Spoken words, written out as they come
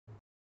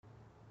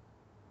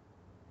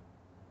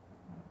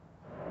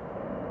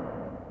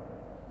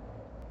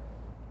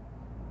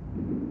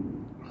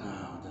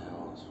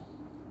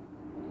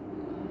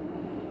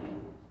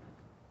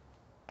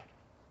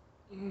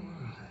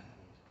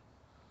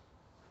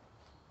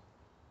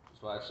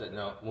So I said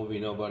no movie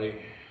Nobody.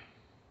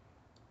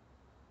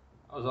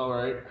 I was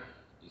alright.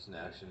 Decent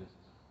action.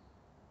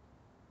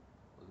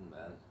 Wasn't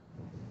bad.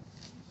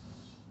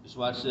 Just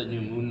watched that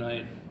new Moon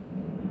Knight.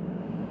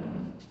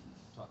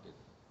 Fucking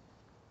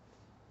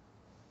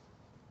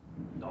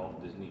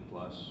adult Disney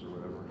Plus or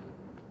whatever.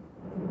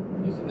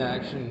 Decent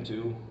action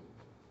too.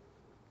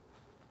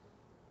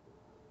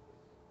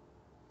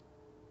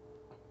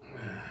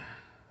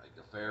 Like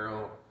the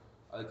Pharaoh.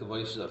 I like the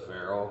voice of the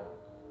Pharaoh.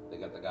 They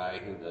got the guy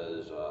who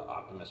does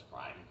Optimus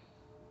Prime.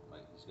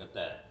 Like he's got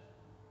that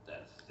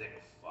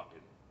thick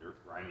fucking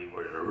grimy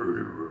voice.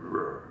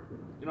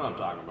 You know what I'm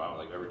talking about?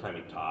 Like every time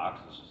he talks,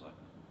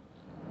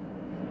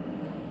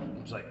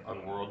 it's like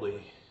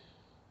unworldly.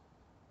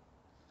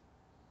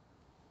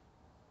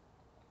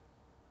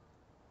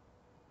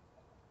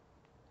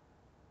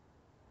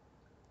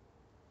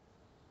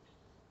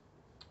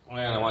 Oh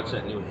yeah, and I watched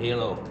that new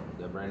Halo,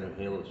 that brand new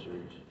Halo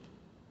series.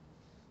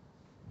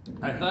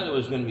 I thought it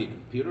was going to be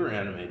computer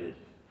animated.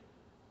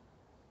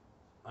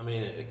 I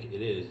mean, it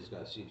is. It's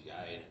got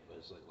CGI in it, but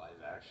it's like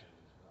live action.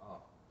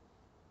 Oh,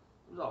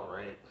 it was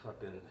alright.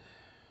 Fucking,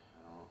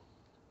 I don't know.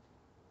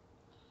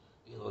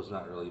 Halo's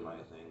not really my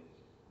thing.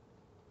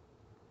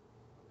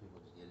 People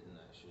just get into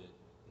that shit.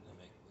 And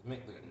they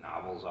make like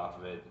novels off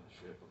of it and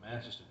shit. But man,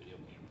 it's just a video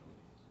game.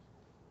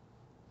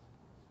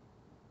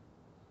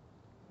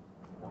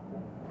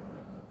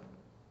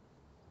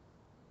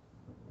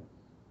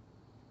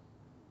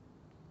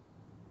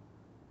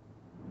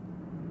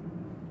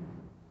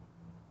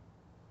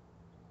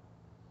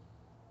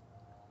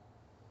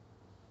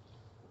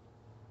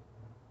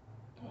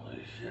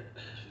 Holy shit,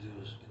 this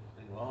video is getting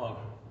pretty long.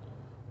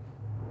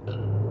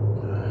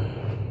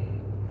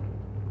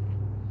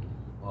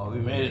 Well, we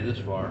made it this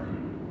far.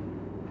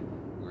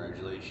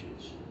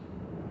 Congratulations.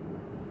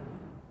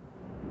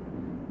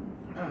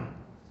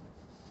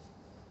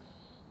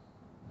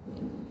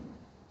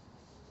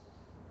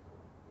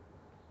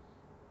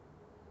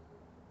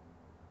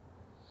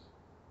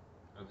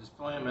 At this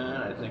point,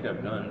 man, I think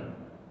I've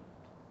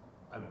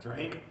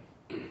drank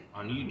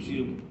on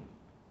YouTube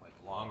like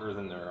longer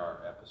than there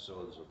are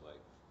episodes of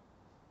like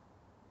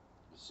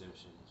The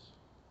Simpsons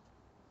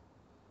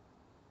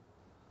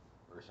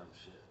or some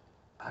shit.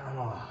 I don't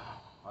know.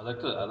 I'd like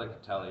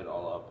to tally it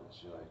all up and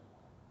see like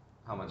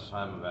how much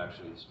time I've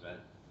actually spent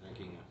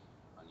drinking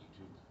on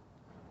YouTube.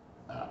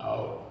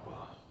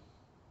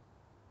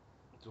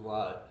 It's a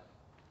lot.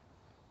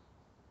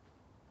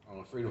 On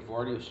the Freedom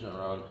 40 is sitting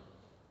around.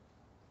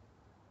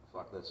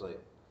 Fuck, that's like.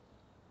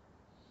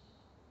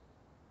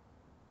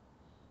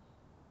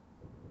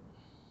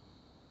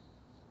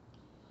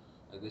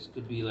 Like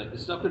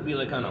this stuff could be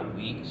like on a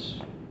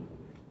week's,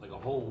 like a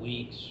whole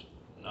week's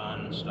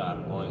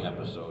non-stop going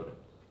episode.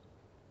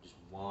 Just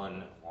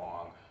one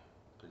long,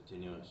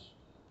 continuous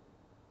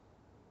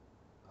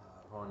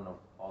run of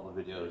all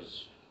the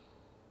videos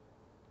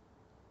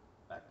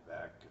back to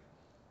back,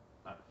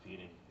 not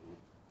repeating.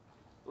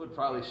 It would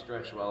probably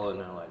stretch well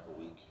into like a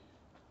week.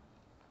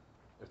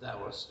 If that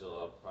was still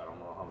up, I don't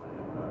know how many.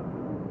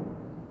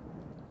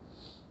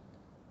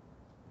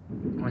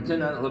 I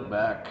tend not to look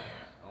back.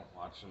 I don't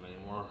watch them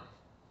anymore.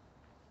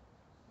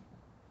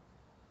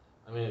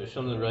 I mean, it was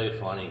something really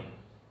funny.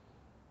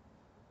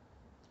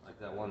 Like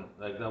that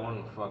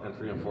one fucking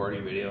 3 and 40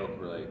 video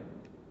where like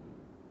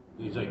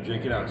he's like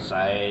drinking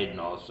outside and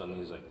all of a sudden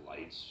these like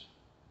lights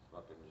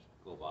fucking just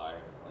go by.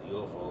 Like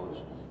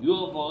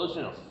UFOs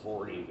in a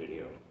 40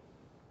 video.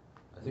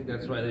 I think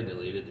that's why they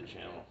deleted the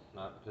channel.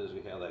 Not because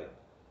we had like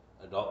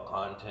adult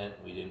content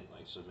we didn't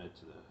like submit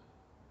to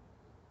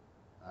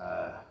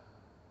the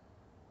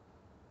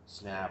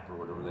Snap or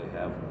whatever they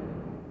have.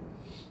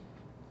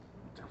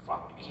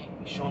 Fuck, you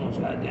can't be showing those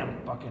goddamn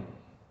fucking.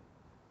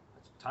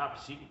 That's a top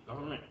secret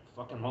government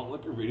fucking malt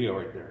liquor video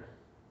right there.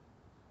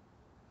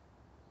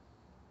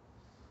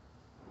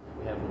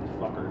 We have these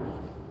fuckers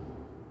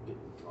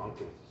getting drunk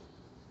and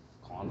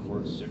calling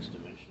for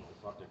 6-dimensional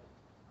fucking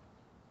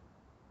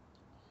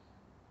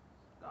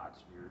God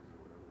spirit or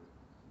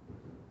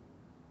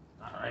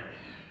whatever. Alright.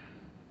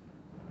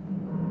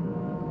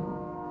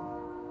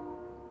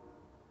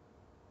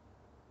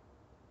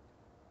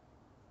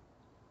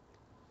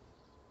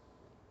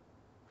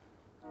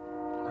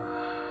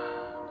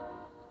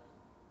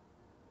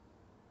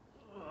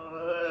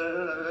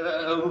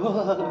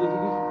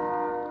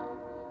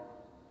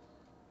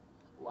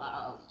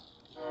 Wow.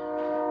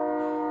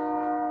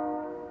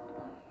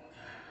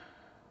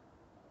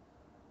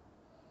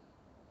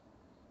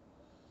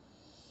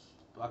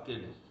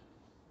 Fucking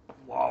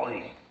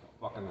Wally,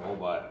 a fucking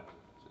robot.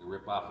 It's like a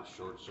rip off of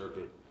Short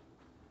Circuit.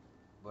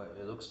 But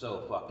it looks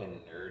so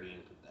fucking nerdy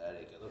and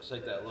pathetic. It looks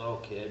like that little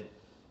kid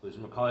who's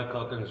Macaulay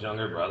Culkin's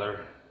younger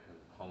brother in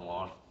Home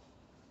Alone.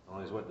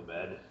 Only he's went to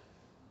bed,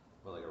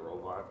 but like a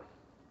robot.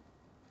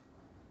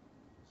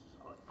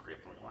 It's all like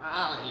crippling.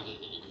 Wally.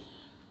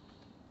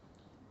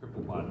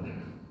 Cripple bot. 9,000.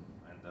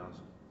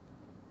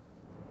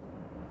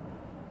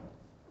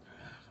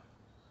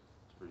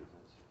 It's pretty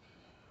offensive.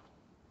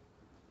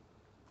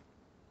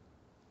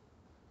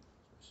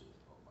 Especially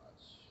with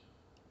robots.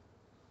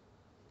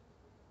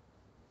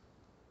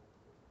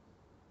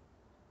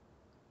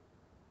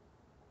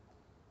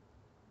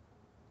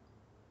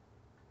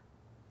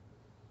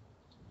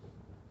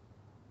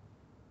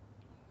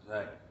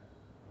 Like,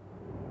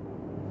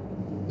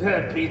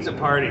 that pizza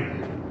party.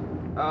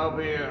 I'll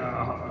be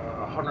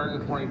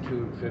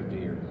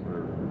 122.50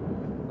 or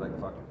like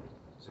fucking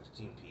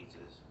 16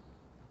 pizzas.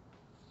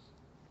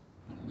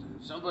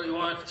 Somebody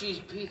wants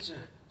cheese pizza.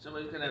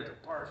 Somebody's gonna have to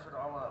barf it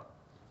all up.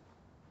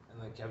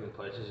 And then Kevin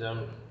pushes him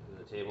to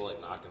the table,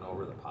 like knocking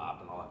over the pop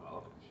and all that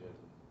milk and shit.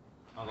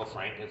 Uncle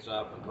Frank gets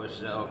up and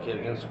pushes the little kid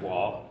against the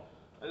wall.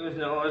 I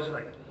was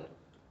like,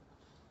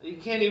 you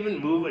can't even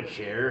move a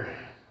chair.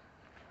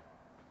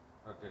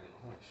 Fucking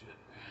holy shit.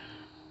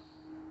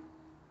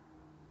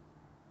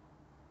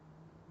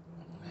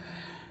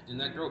 Didn't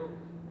that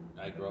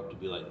guy grow up to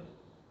be like,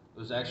 it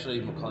was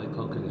actually Macaulay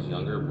Culkin's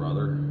younger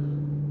brother,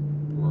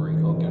 Rory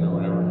Culkin or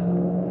whatever,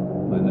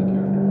 played that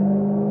character.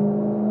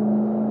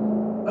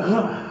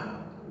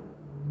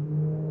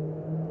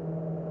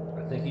 I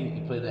think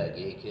he played that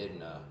gay kid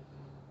in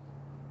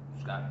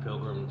Scott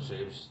Pilgrim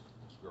Saves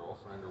His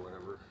Girlfriend or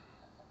whatever.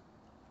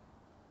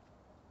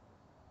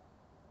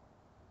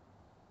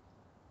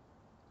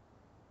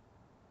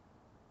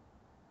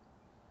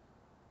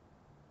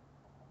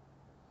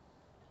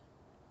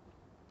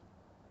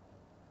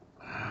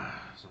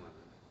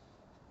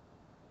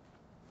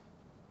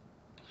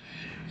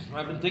 Something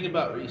I've been thinking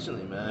about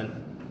recently,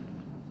 man.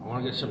 I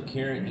want to get some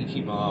Kirin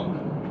Ichiban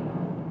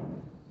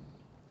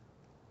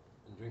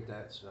and drink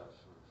that stuff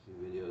for a few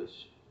videos.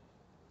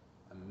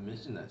 I'm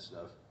missing that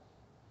stuff.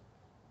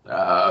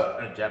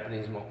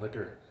 Japanese malt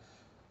liquor.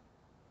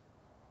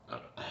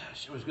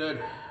 Shit was good.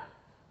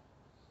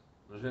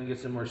 I was gonna get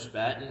some more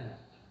Spaten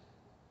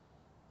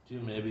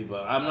too, maybe,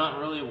 but I'm not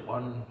really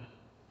one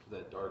for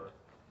that dark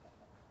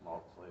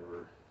malt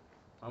flavor.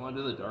 If I want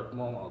to do the dark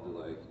malt, I'll do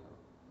like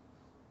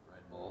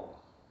Red Bull.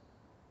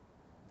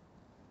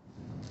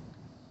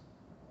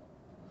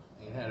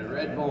 Ain't had a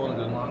Red Bull in a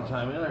good long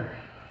time either.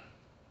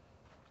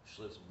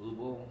 Schlitz Blue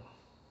Bull.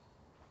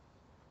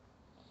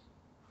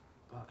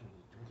 Fucking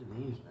drinking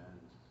these, man.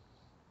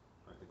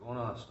 Like they're going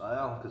out of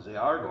style, because they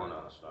are going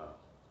out of style.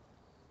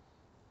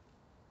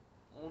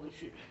 Holy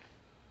shit.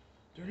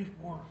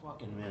 34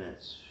 fucking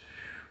minutes.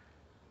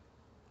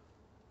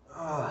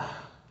 Ugh.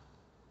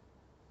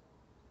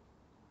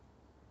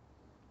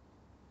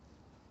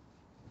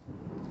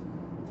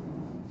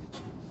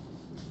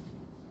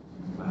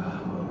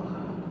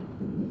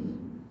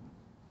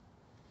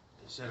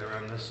 You said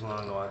around this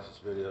long to watch this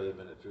video, you've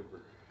been a trooper.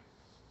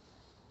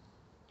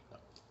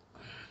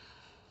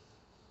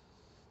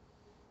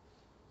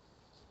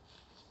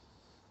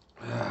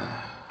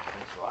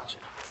 Thanks for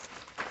watching.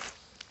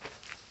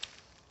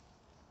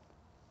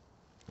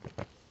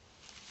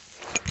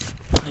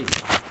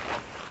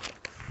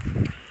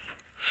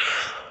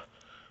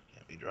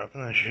 Can't be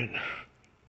dropping that shit.